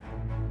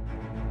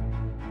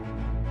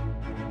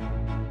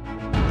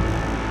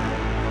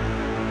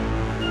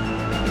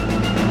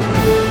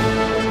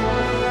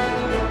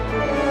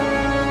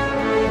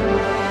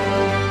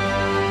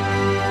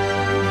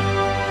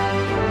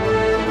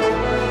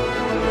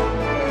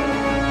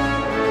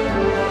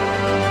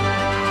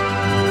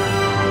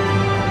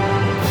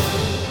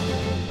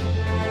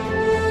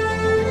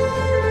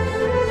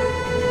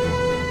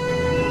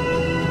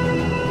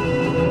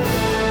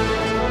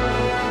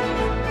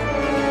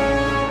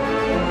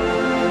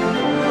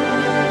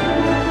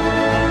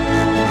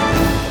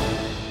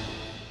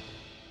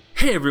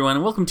Hey everyone,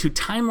 and welcome to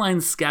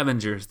Timeline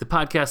Scavengers, the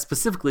podcast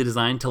specifically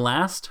designed to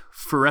last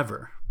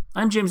forever.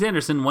 I'm James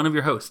Anderson, one of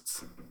your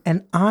hosts.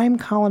 And I'm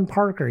Colin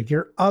Parker,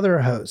 your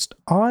other host.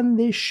 On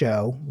this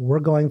show, we're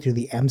going through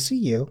the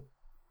MCU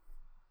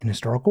in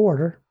historical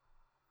order,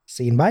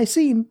 scene by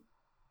scene.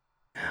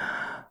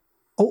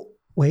 Oh,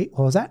 wait,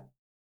 what was that?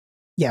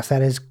 Yes,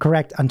 that is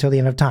correct until the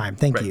end of time.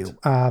 Thank you.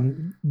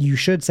 You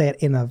should say it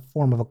in the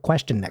form of a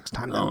question next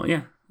time, though. Oh,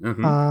 yeah.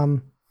 Mm-hmm.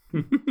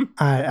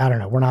 I don't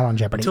know. We're not on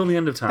Jeopardy. Until the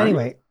end of time.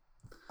 Anyway,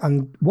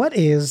 what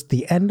is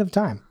the end of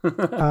time?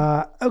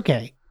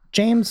 Okay,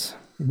 James,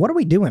 what are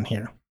we doing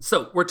here?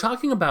 So we're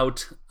talking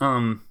about,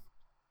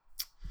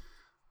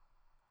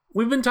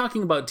 we've been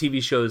talking about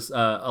TV shows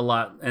a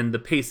lot and the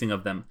pacing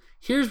of them.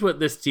 Here's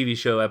what this TV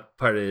show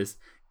part is.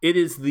 It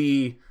is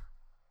we're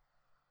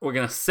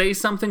going to say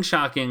something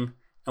shocking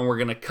and we're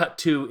going to cut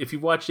to, if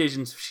you've watched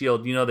Agents of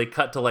S.H.I.E.L.D., you know they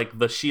cut to like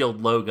the S.H.I.E.L.D.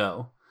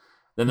 logo.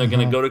 Then they're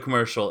going to go to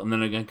commercial, and then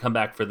they're going to come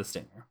back for the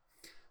stinger.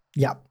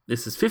 Yep.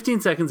 This is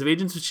 15 seconds of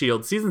Agents of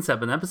S.H.I.E.L.D., Season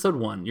 7, Episode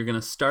 1. You're going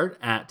to start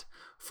at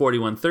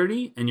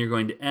 41:30, and you're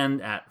going to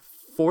end at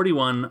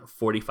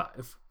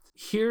 41:45.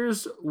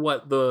 Here's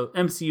what the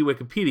MCU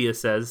Wikipedia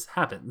says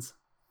happens.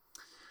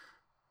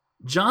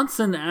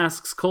 Johnson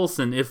asks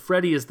Coulson if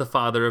Freddy is the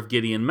father of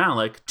Gideon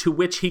Malik, to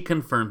which he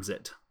confirms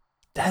it.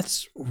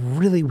 That's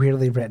really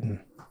weirdly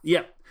written.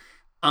 Yep.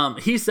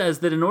 He says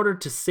that in order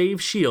to save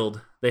S.H.I.E.L.D.,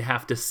 they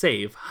have to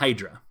save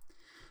Hydra.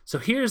 So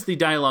here's the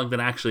dialogue that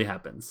actually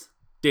happens.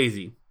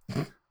 Daisy,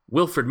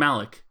 Wilfred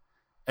Malik,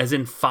 as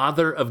in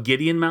father of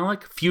Gideon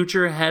Malik,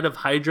 future head of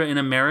Hydra in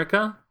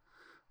America?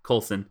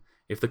 Coulson,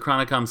 if the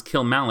Chronicoms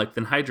kill Malik,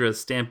 then Hydra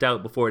is stamped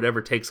out before it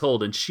ever takes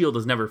hold and S.H.I.E.L.D.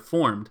 is never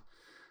formed.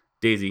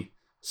 Daisy,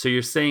 so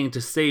you're saying to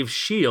save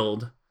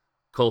S.H.I.E.L.D.,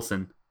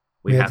 Coulson,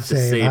 we have to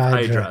save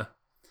Hydra.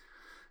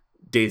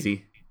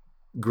 Daisy,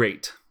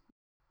 great.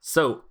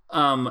 So,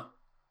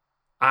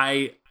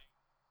 I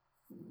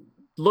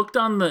looked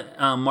on the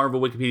Marvel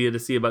Wikipedia to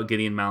see about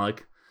Gideon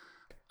Malik.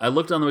 I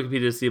looked on the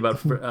Wikipedia to see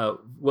about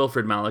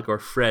Wilfred Malik,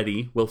 or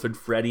Wilfred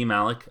Freddy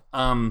Malik.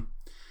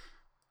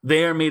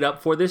 They are made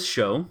up for this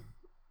show,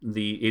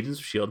 the Agents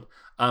of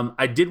S.H.I.E.L.D.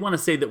 I did want to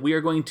say that we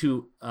are going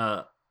to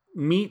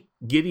meet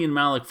Gideon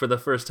Malik for the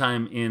first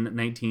time in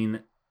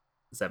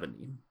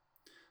 1970.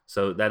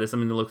 So that is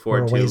something to look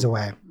forward to. We're a ways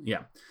away.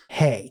 Yeah.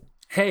 Hey.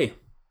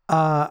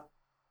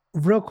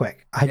 Real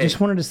quick, I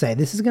just wanted to say,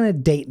 this is going to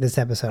date this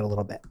episode a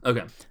little bit.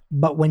 Okay.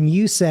 But when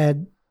you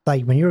said,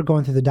 like, when you were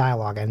going through the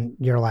dialogue and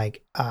you're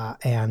like,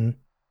 and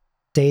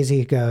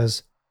Daisy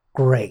goes,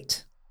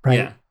 great, right?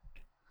 Yeah.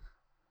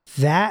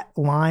 That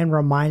line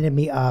reminded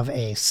me of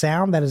a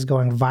sound that is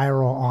going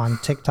viral on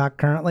TikTok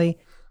currently,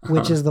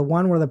 which is the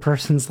one where the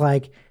person's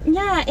like,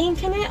 yeah, and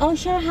can I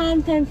also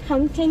have the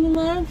pumpkin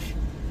loaf?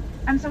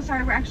 I'm so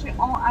sorry, we're actually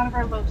all out of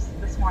our loaves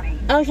this morning.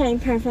 Okay,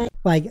 perfect.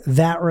 Like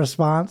that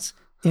response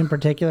in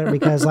particular,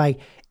 because like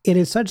it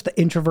is such the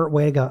introvert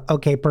way to go,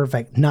 okay,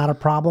 perfect, not a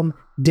problem,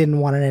 didn't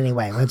want it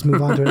anyway, let's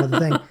move on to another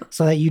thing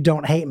so that you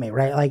don't hate me,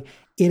 right? Like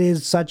it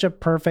is such a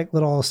perfect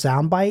little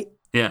soundbite.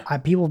 Yeah.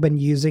 People have been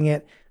using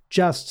it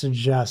just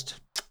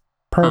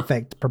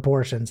perfect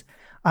proportions.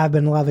 I've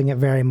been loving it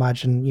very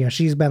much, and you know,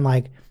 she's been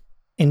like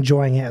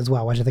enjoying it as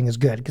well, which I think is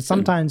good, because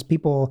sometimes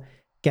people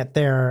get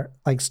their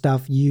like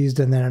stuff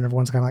used and then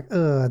everyone's kind of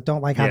like,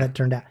 don't like how that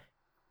turned out.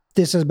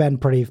 This has been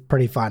pretty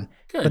fun.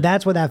 Good. But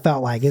that's what that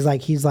felt like. Is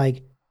like he's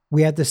like,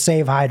 we have to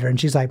save Hydra, and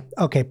she's like,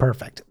 okay,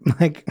 perfect.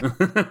 Like,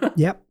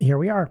 yep, here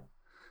we are.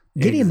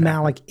 Gideon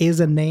Malik is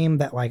a name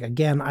that, like,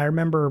 again, I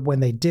remember when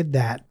they did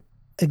that.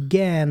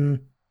 Again,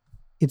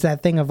 it's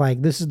that thing of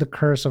like, this is the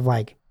curse of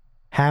like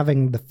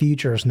having the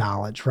future's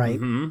knowledge, right?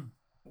 Mm-hmm.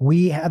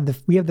 We have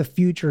the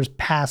future's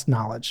past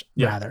knowledge,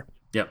 rather,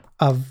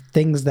 of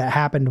things that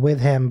happened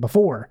with him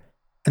before.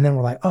 And then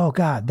we're like, oh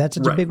God, that's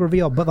such a big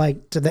reveal. But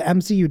like to the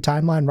MCU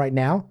timeline right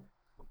now,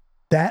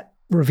 that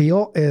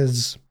reveal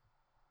is,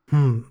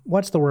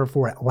 what's the word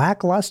for it?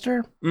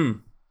 Lackluster?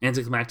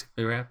 Anticlimactic,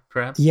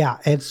 perhaps? Yeah,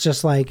 it's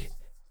just like,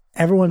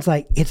 everyone's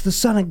like, it's the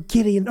son of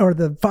Gideon, or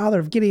the father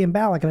of Gideon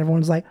Malik. And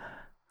everyone's like,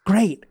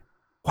 great.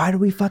 Why do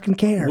we fucking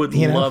care? Would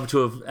love to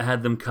have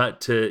had them cut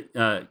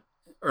to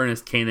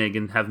Ernest Koenig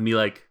and have me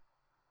like,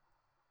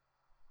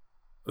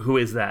 who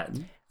is that?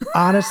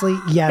 Honestly,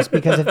 yes,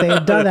 because if they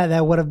had done that,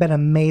 that would have been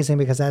amazing,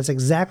 because that's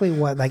exactly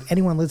what like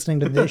anyone listening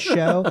to this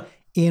show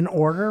in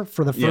order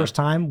for the first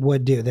time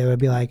would do. They would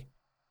be like,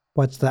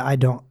 what's the, I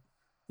don't.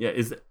 Yeah,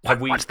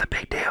 what's the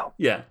big deal?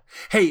 Yeah.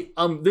 Hey,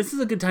 this is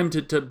a good time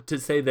to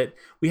say that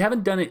we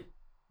haven't done it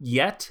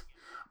yet,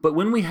 but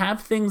when we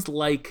have things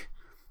like,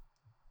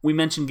 we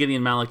mentioned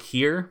Gideon Malik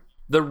here,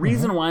 the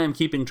reason why I'm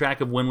keeping track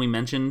of when we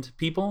mentioned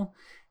people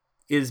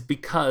is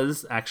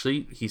because,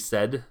 actually, he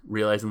said,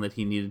 realizing that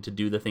he needed to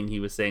do the thing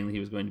he was saying that he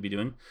was going to be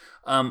doing,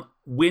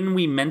 when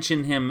we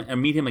mention him and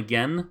meet him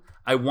again,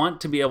 I want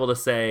to be able to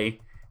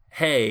say,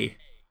 hey,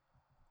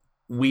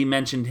 we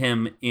mentioned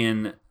him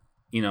in,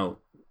 you know,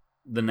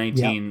 the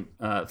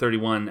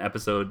 1931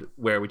 episode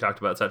where we talked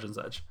about such and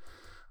such.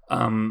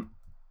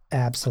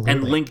 Absolutely.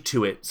 and link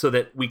to it so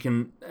that we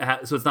can.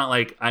 So it's not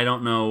like I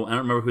don't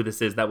remember who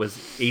this is. That was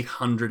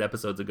 800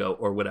 episodes ago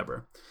or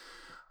whatever.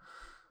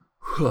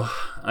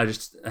 I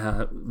just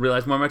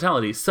realized more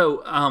mortality.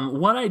 So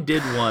what I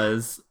did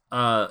was,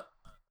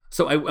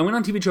 so I went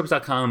on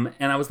tvtropes.com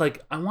and I was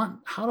like,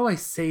 how do I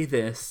say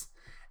this?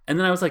 And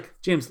then I was like,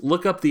 James,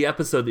 look up the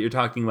episode that you're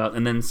talking about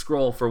and then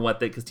scroll for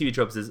because TV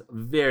Tropes is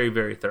very,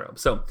 very thorough.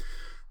 So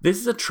this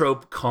is a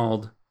trope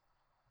called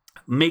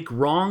make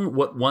wrong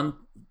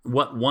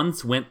what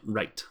once went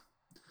right.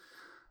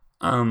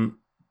 And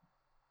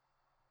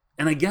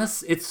I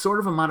guess it's sort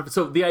of a modification.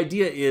 So the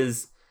idea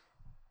is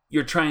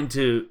you're trying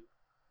to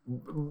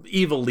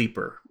evil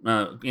leaper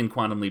in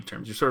Quantum Leap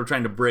terms. You're sort of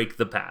trying to break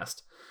the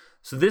past.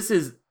 So this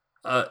is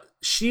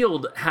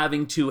S.H.I.E.L.D.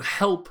 having to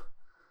help.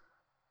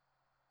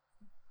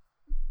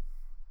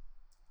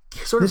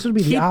 This would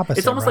be the opposite.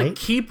 It's almost right? like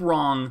keep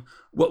wrong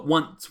what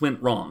once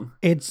went wrong.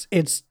 It's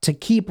to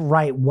keep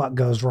right what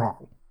goes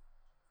wrong.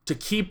 To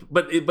keep,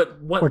 but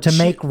what? Or to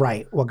make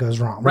right what goes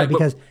wrong, right?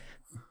 Because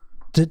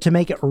to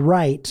make it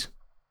right,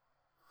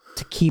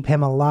 to keep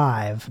him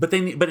alive. But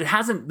they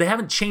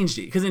haven't changed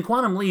it because in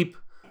Quantum Leap,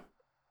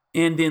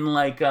 and in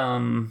like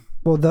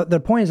Well, the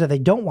point is that they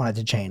don't want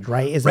it to change,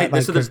 right? Is that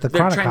like because the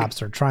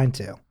Chronocops are trying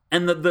to?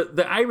 And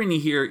the irony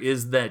here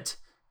is that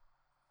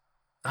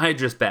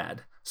Hydra's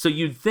bad. So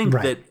you'd think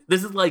that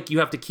this is like you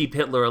have to keep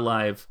Hitler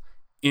alive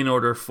in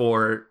order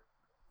for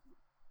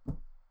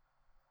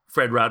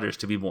Fred Rogers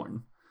to be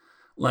born.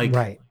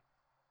 Like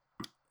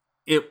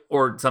it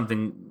or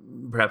something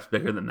perhaps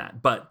bigger than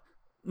that. But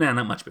not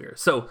much bigger.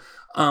 So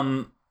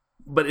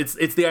but it's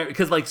the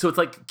because like so it's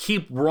like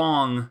keep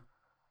wrong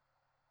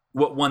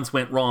what once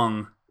went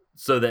wrong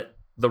so that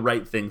the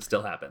right thing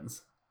still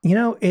happens. You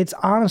know, it's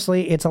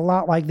a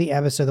lot like the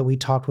episode that we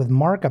talked with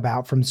Mark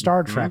about from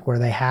Star Trek, where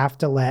they have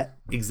to let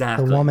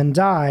the woman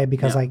die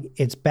because like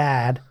it's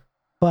bad.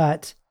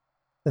 But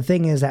the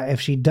thing is that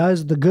if she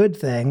does the good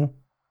thing,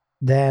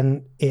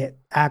 then it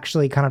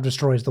actually kind of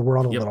destroys the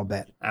world a little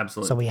bit.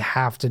 Absolutely. So we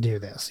have to do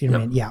this. You know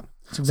what I mean? Yeah,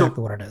 that's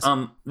exactly what it is.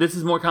 This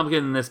is more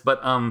complicated than this,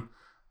 but I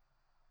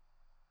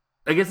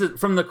guess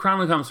from the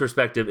Chronocoms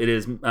perspective, it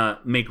is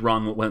make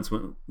wrong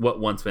what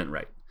once went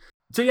right.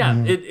 So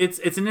yeah,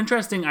 it's an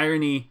interesting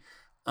irony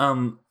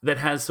that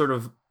has sort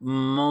of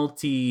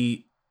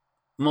multiple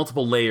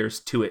layers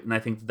to it, and I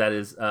think that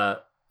is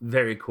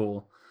very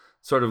cool.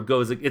 Sort of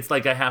it's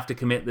like I have to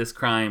commit this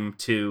crime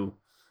to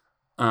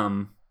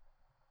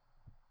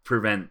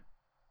prevent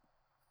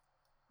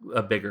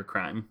a bigger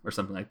crime or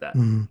something like that.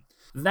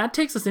 That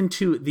takes us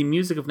into the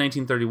music of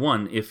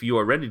 1931. If you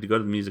are ready to go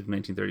to the music of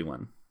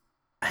 1931.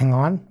 Hang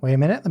on, wait a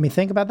minute. Let me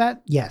think about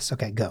that. Yes,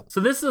 okay, go. So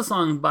this is a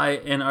song by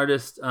an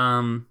artist,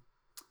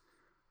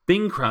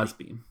 Bing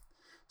Crosby.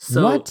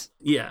 So, what?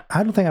 Yeah.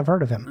 I don't think I've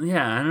heard of him.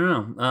 Yeah, I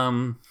don't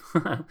know.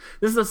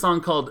 This is a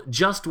song called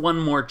Just One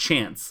More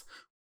Chance.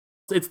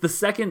 It's the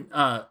second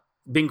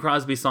Bing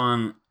Crosby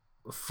song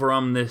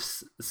from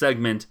this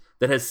segment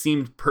that has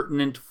seemed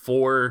pertinent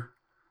for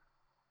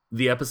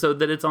the episode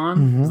that it's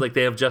on. It's like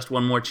they have just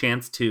one more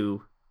chance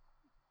to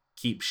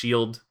keep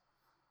S.H.I.E.L.D.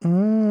 You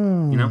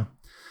know?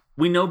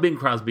 We know Bing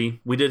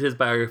Crosby. We did his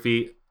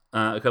biography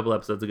a couple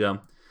episodes ago.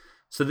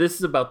 So this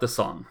is about the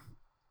song.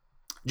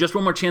 Just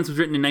One More Chance was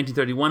written in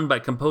 1931 by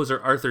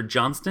composer Arthur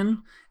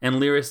Johnston and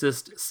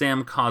lyricist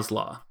Sam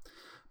Coslaw.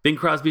 Bing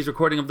Crosby's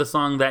recording of the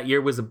song that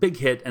year was a big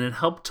hit, and it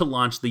helped to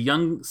launch the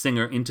young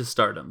singer into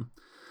stardom.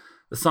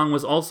 The song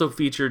was also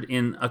featured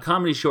in a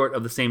comedy short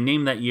of the same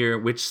name that year,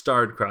 which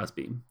starred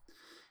Crosby.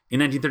 In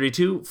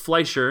 1932,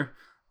 Fleischer,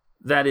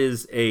 that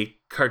is a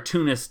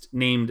cartoonist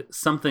named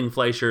something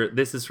Fleischer.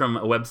 This is from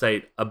a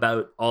website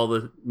about all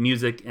the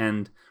music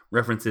and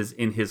references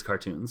in his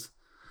cartoons.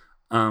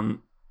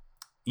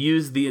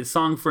 Used the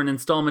song for an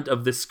installment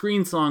of the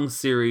Screen Songs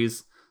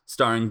series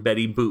starring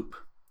Betty Boop.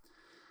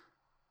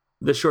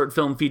 The short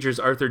film features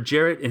Arthur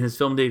Jarrett in his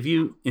film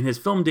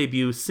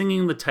debut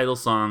singing the title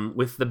song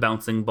with the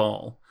bouncing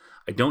ball.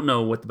 I don't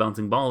know what the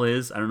bouncing ball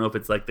is. I don't know if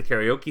it's like the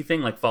karaoke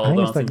thing, like Follow the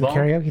Bouncing Ball. I think it's like the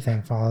karaoke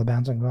thing, Follow the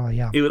Bouncing Ball,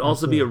 yeah. It would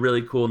also be a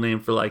really cool name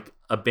for like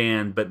a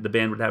band, but the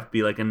band would have to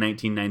be like a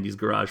 1990s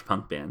garage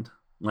punk band,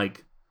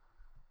 like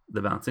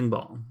the Bouncing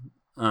Ball,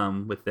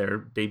 with their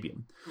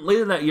debut.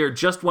 Later that year,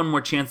 Just One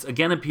More Chance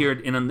again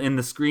appeared in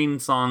the Screen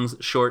Songs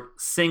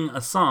short Sing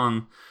a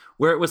Song,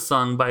 where it was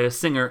sung by a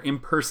singer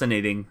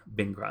impersonating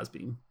Bing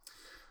Crosby.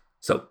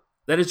 So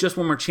that is Just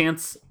One More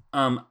Chance.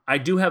 I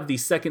do have the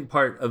second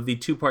part of the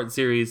two-part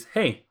series.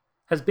 Hey,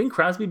 has Bing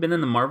Crosby been in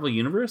the Marvel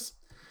Universe?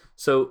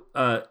 So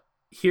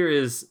here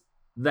is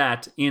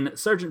that in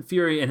Sergeant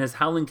Fury and his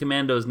Howling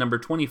Commandos number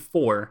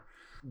 24,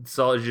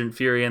 Sergeant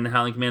Fury and the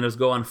Howling Commandos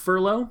go on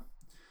furlough.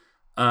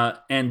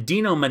 And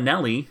Dino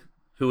Manelli,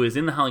 who is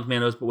in the Howling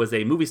Commandos but was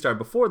a movie star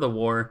before the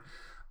war,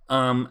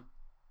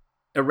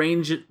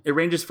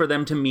 arranges for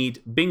them to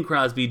meet Bing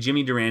Crosby,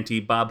 Jimmy Durante,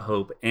 Bob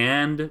Hope,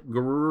 and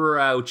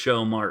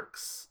Groucho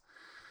Marx.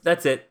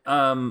 That's it.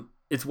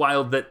 It's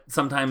wild that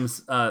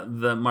sometimes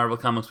the Marvel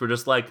comics were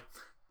just like,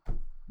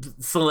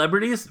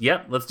 celebrities?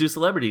 Yep, let's do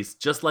celebrities,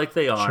 just like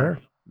they are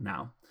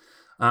now.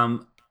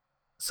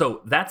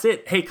 So that's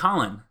it. Hey,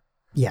 Colin,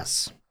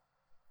 Yes.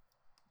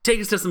 take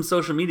us to some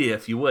social media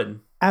if you would.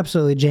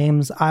 Absolutely,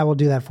 James. I will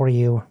do that for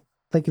you.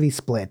 Lickety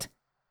split.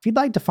 If you'd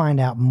like to find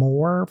out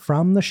more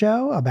from the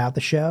show, about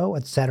the show,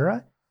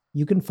 etc.,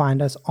 you can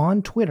find us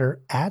on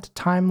Twitter at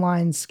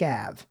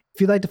TimelineScav. If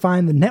you'd like to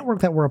find the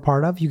network that we're a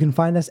part of, you can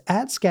find us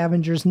at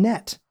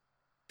ScavengersNet.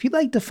 If you'd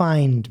like to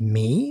find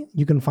me,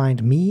 you can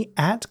find me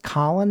at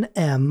Colin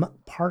M.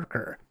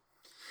 Parker.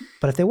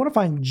 But if they want to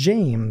find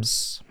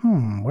James,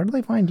 where do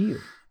they find you?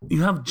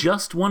 You have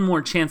just one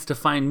more chance to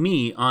find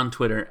me on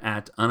Twitter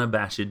at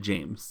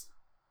unabashedjames.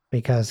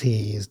 Because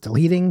he's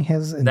deleting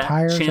his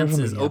entire That chance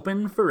social is media.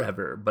 open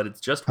forever, but it's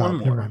just one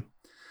Never more. mind.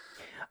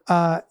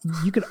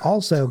 You could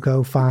also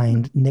go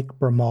find Nick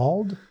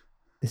Bramald.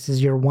 This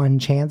is your one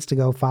chance to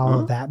go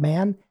follow that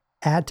man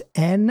at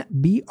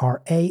NBRAMALD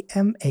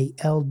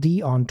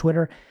on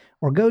Twitter,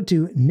 or go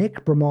to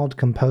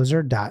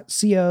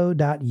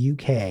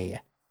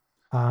nickbramaldcomposer.co.uk.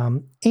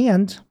 And,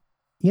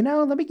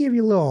 let me give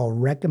you a little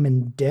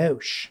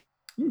recommendation.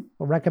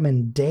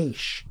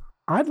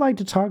 I'd like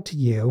to talk to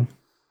you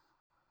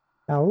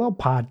about a little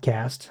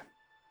podcast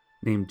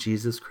Named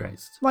Jesus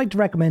Christ. I'd like to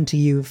recommend to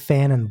you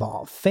Fan and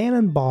Ball. Fan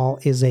and Ball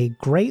is a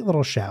great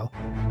little show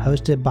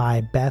hosted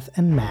by Beth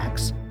and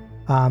Max,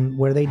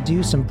 where they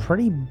do some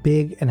pretty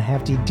big and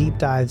hefty deep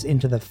dives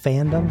into the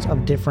fandoms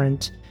of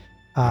different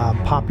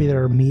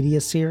popular media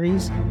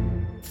series,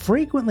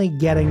 frequently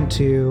getting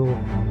to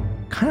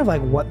kind of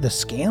like what the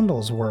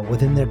scandals were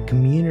within their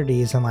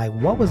communities and like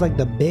what was like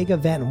the big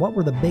event and what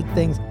were the big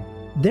things.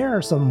 There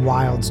are some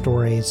wild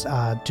stories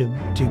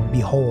to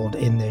behold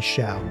in this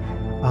show.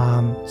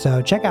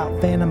 So check out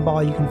Fan and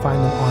Ball. You can find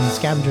them on the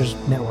Scavengers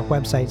Network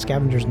website,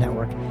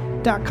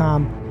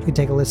 scavengersnetwork.com. You can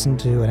take a listen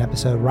to an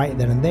episode right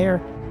then and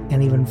there,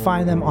 and even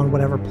find them on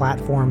whatever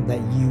platform that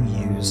you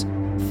use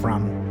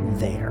from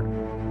there.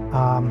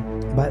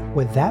 But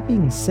with that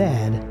being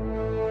said,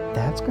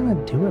 that's going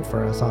to do it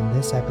for us on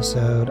this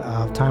episode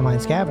of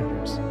Timeline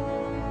Scavengers.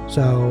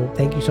 So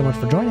thank you so much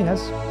for joining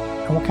us,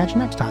 and we'll catch you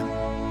next time.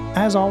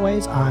 As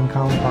always, I'm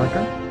Colin Parker.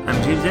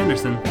 I'm James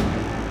Anderson.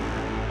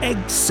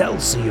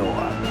 Excelsior!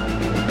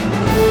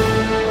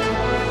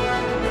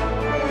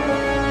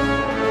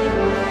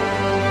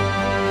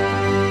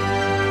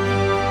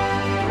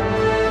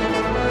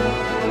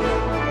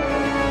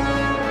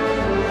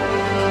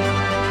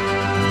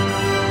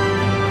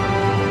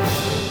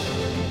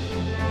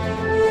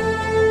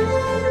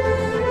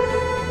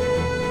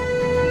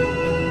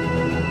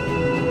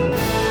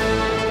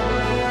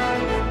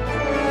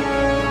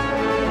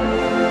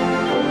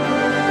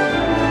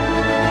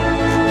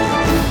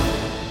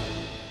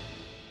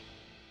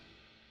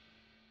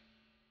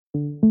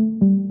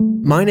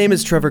 My name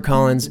is Trevor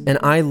Collins, and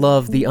I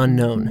love the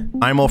unknown.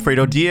 I'm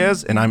Alfredo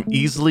Diaz, and I'm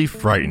easily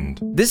frightened.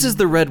 This is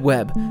The Red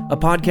Web, a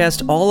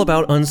podcast all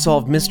about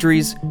unsolved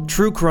mysteries,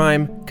 true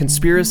crime,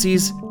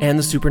 conspiracies, and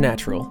the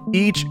supernatural.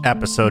 Each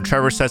episode,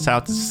 Trevor sets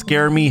out to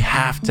scare me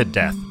half to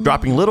death,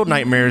 dropping little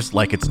nightmares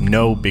like it's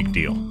no big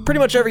deal. Pretty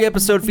much every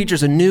episode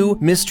features a new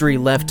mystery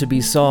left to be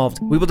solved.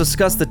 We will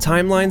discuss the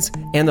timelines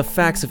and the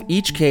facts of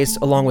each case,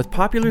 along with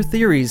popular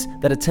theories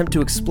that attempt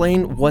to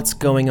explain what's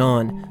going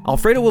on.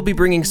 Alfredo will be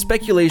bringing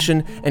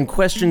speculation and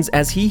questions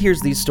as he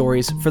hears these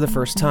stories for the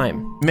first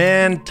time.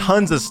 Man,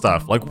 tons of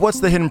stuff, like what's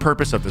the hidden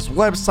purpose of this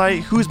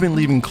website, who's been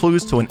leaving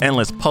clues to an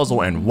endless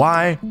puzzle and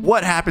why,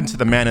 what happened to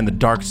the man in the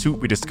dark suit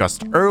we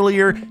discussed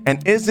earlier,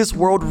 and is this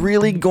world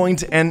really going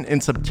to end in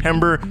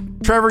September?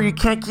 Trevor, you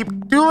can't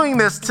keep doing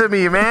this to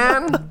me,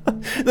 man!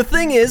 The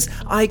thing is,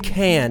 I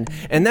can,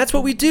 and that's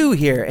what we do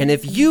here. And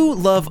if you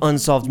love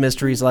unsolved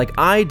mysteries like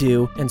I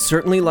do, and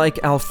certainly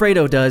like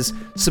Alfredo does,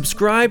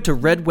 subscribe to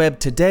Red Web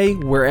today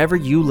wherever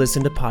you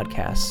listen to podcasts.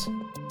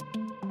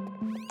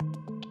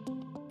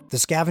 The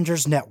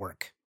Scavengers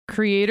Network.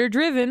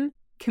 Creator-driven,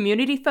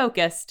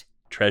 community-focused,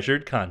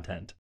 Treasured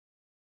content.